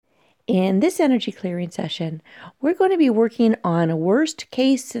In this energy clearing session, we're going to be working on worst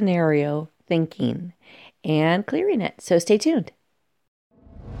case scenario thinking and clearing it. So stay tuned.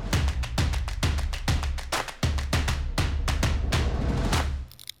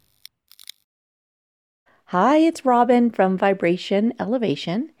 Hi, it's Robin from Vibration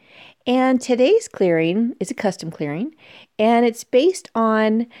Elevation. And today's clearing is a custom clearing, and it's based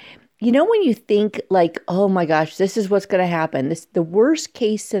on, when you think like, oh my gosh, this is what's going to happen, this the worst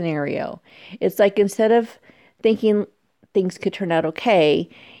case scenario. It's like instead of thinking things could turn out okay,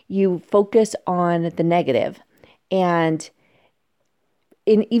 you focus on the negative and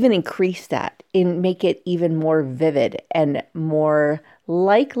even increase that and make it even more vivid and more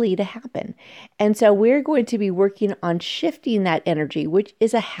likely to happen. And so we're going to be working on shifting that energy, which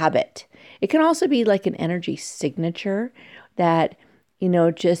is a habit. It can also be like an energy signature that,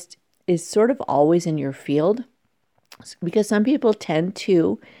 just is sort of always in your field, because some people tend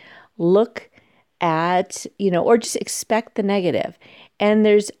to look at, or just expect the negative. And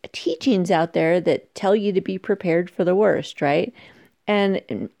there's teachings out there that tell you to be prepared for the worst, right?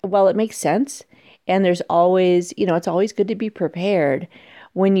 And while it makes sense, and there's always, it's always good to be prepared,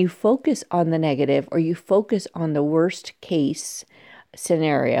 when you focus on the negative or you focus on the worst case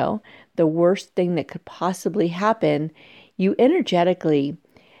scenario, the worst thing that could possibly happen, you energetically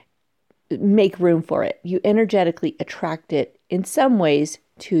make room for it. You energetically attract it in some ways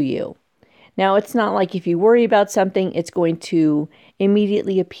to you. Now, it's not like if you worry about something, it's going to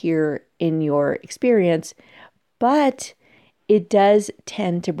immediately appear in your experience, but it does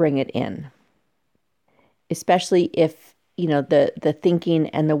tend to bring it in, especially if, the thinking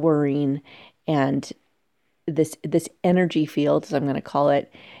and the worrying and this energy field, as I'm going to call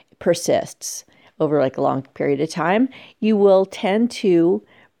it, persists over like a long period of time. You will tend to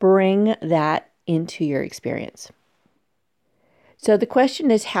bring that into your experience. So the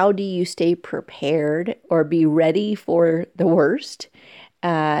question is, how do you stay prepared or be ready for the worst,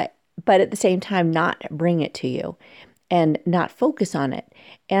 but at the same time not bring it to you and not focus on it?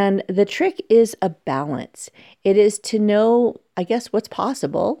 And the trick is a balance. It is to know, I guess, what's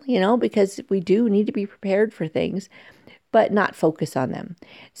possible, because we do need to be prepared for things, but not focus on them.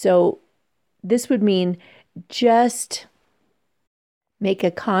 So this would mean just make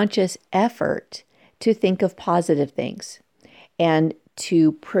a conscious effort to think of positive things and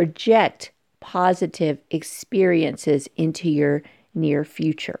to project positive experiences into your near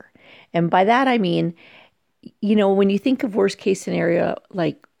future. And by that, I mean, when you think of worst case scenario,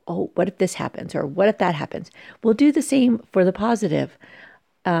 like, oh, what if this happens? Or what if that happens? We'll do the same for the positive.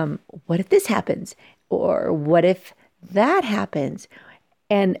 What if this happens? Or what if that happens?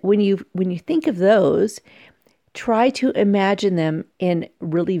 And when you think of those, try to imagine them in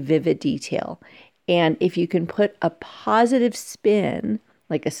really vivid detail. And if you can put a positive spin,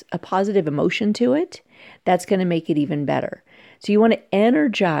 like a positive emotion to it, that's going to make it even better. So you want to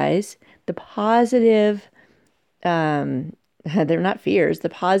energize the positive, they're not fears, the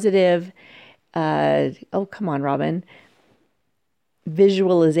positive, oh, come on, Robin,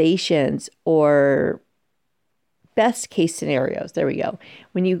 visualizations or best case scenarios. There we go.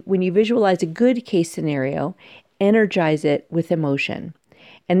 When you visualize a good case scenario, energize it with emotion.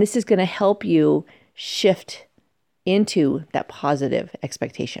 And this is going to help you shift into that positive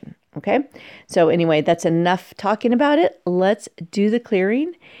expectation. Okay. So anyway, that's enough talking about it. Let's do the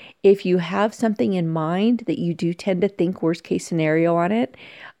clearing. If you have something in mind that you do tend to think worst case scenario on it,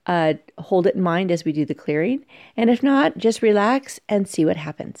 hold it in mind as we do the clearing. And if not, just relax and see what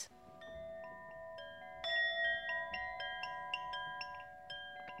happens.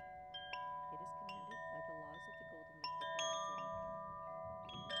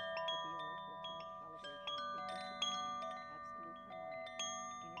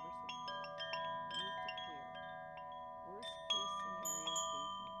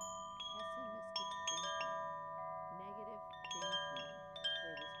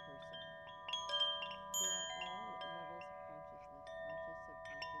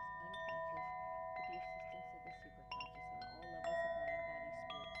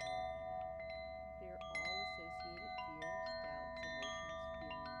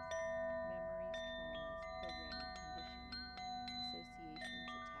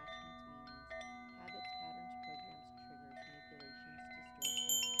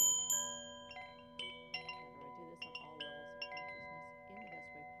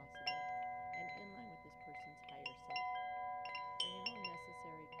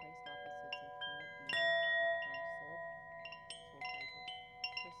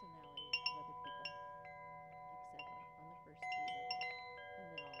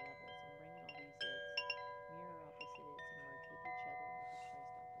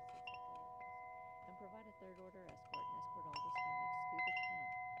 Third order escort and escort all discarnates through the tunnel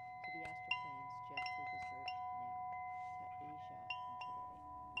to the astral planes just through this earth now. Ta Asia and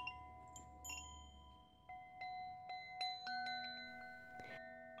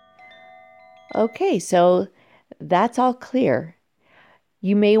today. Okay, so that's all clear.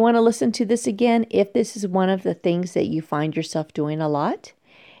 You may want to listen to this again if this is one of the things that you find yourself doing a lot.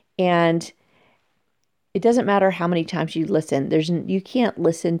 And it doesn't matter how many times you listen. You can't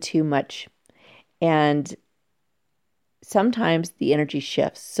listen too much. And sometimes the energy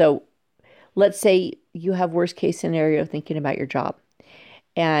shifts. So let's say you have worst case scenario thinking about your job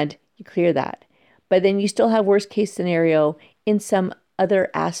and you clear that. But then you still have worst case scenario in some other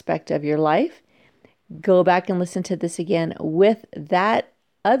aspect of your life. Go back and listen to this again with that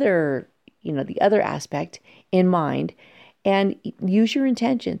other, the other aspect in mind, and use your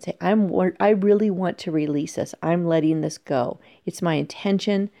intention. Say, I really want to release this. I'm letting this go. It's my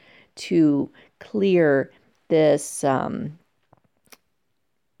intention to clear this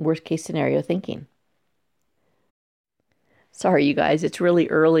worst case scenario thinking. Sorry, you guys, it's really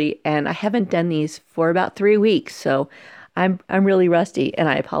early and I haven't done these for about 3 weeks, so I'm really rusty and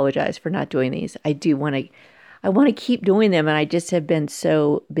I apologize for not doing these. I want to keep doing them, and I just have been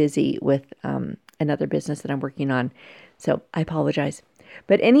so busy with another business that I'm working on. So I apologize.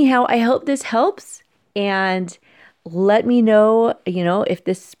 But anyhow, I hope this helps, and let me know, if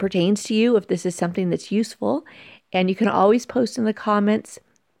this pertains to you, if this is something that's useful. And you can always post in the comments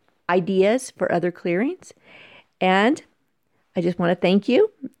ideas for other clearings. And I just want to thank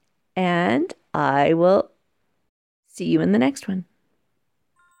you, and I will see you in the next one.